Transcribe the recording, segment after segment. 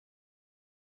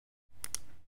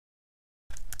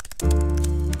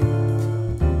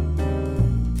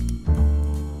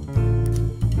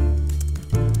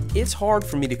It's hard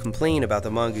for me to complain about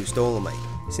the Mongoose Dolomite,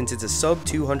 since it's a sub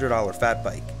 $200 fat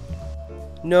bike.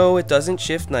 No, it doesn't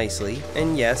shift nicely,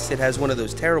 and yes, it has one of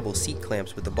those terrible seat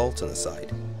clamps with the bolts on the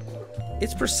side.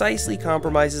 It's precisely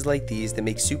compromises like these that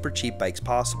make super cheap bikes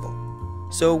possible.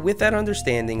 So with that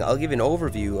understanding, I'll give an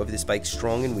overview of this bike's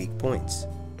strong and weak points.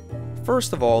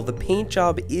 First of all, the paint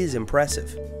job is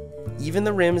impressive. Even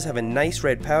the rims have a nice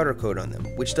red powder coat on them,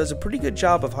 which does a pretty good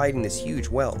job of hiding this huge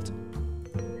weld.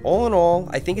 All in all,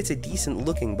 I think it's a decent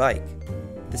looking bike.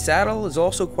 The saddle is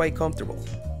also quite comfortable.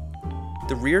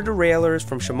 The rear derailleur is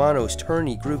from Shimano's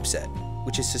Tourney group set,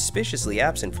 which is suspiciously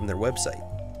absent from their website.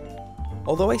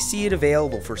 Although I see it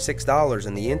available for $6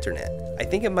 on the internet, I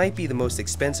think it might be the most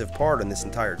expensive part on this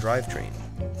entire drivetrain.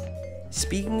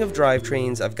 Speaking of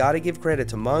drivetrains, I've got to give credit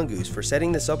to Mongoose for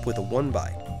setting this up with a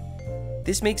 1x.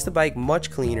 This makes the bike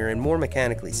much cleaner and more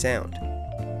mechanically sound.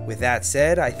 With that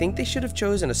said, I think they should have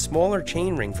chosen a smaller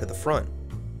chainring for the front.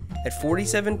 At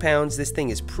 47 pounds, this thing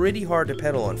is pretty hard to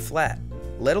pedal on flat,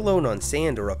 let alone on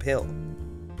sand or uphill.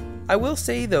 I will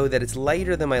say though that it's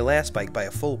lighter than my last bike by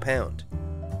a full pound.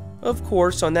 Of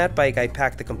course, on that bike I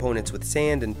packed the components with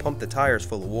sand and pumped the tires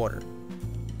full of water.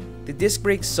 The disc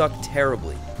brakes suck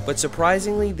terribly, but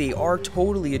surprisingly they are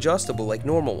totally adjustable like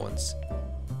normal ones.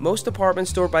 Most department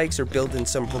store bikes are built in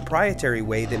some proprietary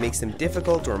way that makes them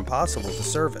difficult or impossible to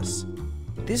service.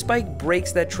 This bike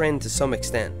breaks that trend to some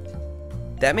extent.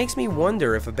 That makes me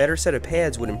wonder if a better set of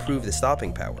pads would improve the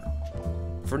stopping power.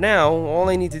 For now, all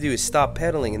I need to do is stop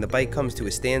pedaling and the bike comes to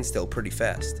a standstill pretty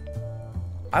fast.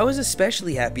 I was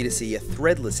especially happy to see a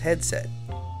threadless headset.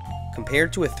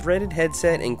 Compared to a threaded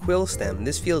headset and quill stem,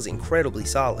 this feels incredibly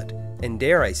solid, and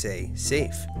dare I say,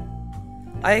 safe.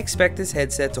 I expect this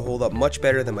headset to hold up much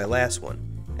better than my last one,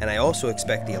 and I also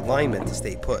expect the alignment to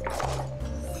stay put.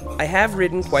 I have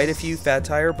ridden quite a few fat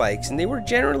tire bikes and they were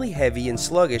generally heavy and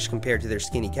sluggish compared to their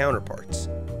skinny counterparts.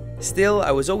 Still, I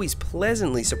was always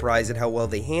pleasantly surprised at how well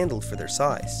they handled for their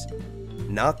size.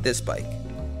 Not this bike.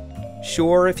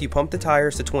 Sure, if you pump the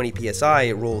tires to 20 psi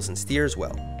it rolls and steers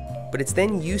well, but it's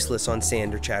then useless on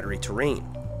sand or chattery terrain.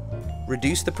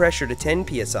 Reduce the pressure to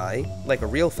 10 psi, like a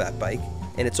real fat bike,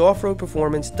 and its off-road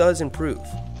performance does improve.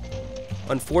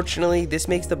 Unfortunately, this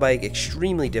makes the bike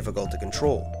extremely difficult to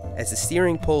control, as the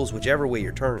steering pulls whichever way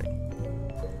you're turning.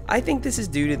 I think this is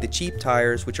due to the cheap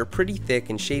tires, which are pretty thick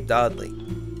and shaped oddly.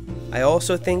 I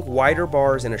also think wider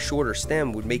bars and a shorter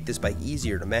stem would make this bike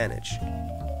easier to manage.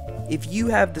 If you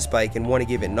have this bike and want to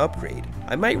give it an upgrade,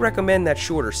 I might recommend that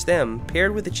shorter stem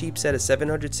paired with a cheap set of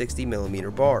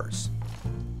 760mm bars.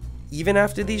 Even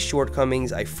after these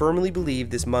shortcomings, I firmly believe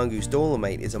this Mongoose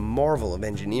Dolomite is a marvel of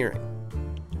engineering.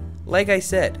 Like I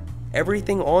said,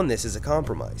 everything on this is a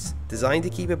compromise, designed to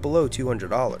keep it below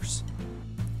 $200.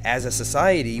 As a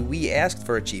society, we asked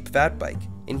for a cheap fat bike,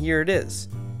 and here it is.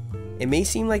 It may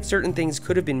seem like certain things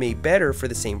could have been made better for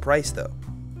the same price though.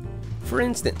 For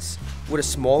instance, would a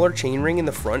smaller chainring in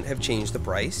the front have changed the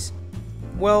price?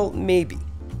 Well, maybe.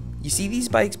 You see, these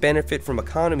bikes benefit from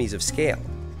economies of scale,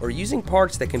 or using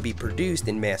parts that can be produced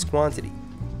in mass quantity.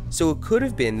 So it could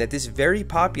have been that this very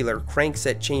popular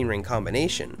crankset chainring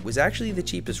combination was actually the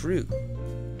cheapest route.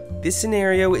 This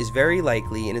scenario is very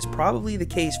likely and is probably the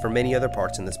case for many other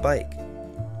parts in this bike.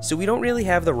 So we don't really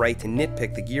have the right to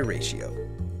nitpick the gear ratio.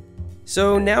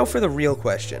 So now for the real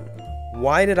question.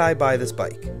 Why did I buy this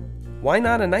bike? Why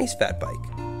not a nice fat bike?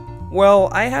 Well,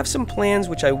 I have some plans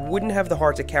which I wouldn't have the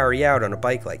heart to carry out on a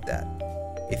bike like that.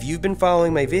 If you've been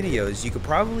following my videos, you could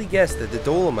probably guess that the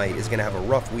Dolomite is going to have a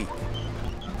rough week.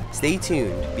 Stay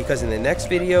tuned, because in the next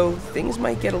video, things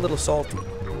might get a little salty.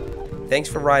 Thanks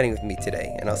for riding with me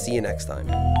today, and I'll see you next time.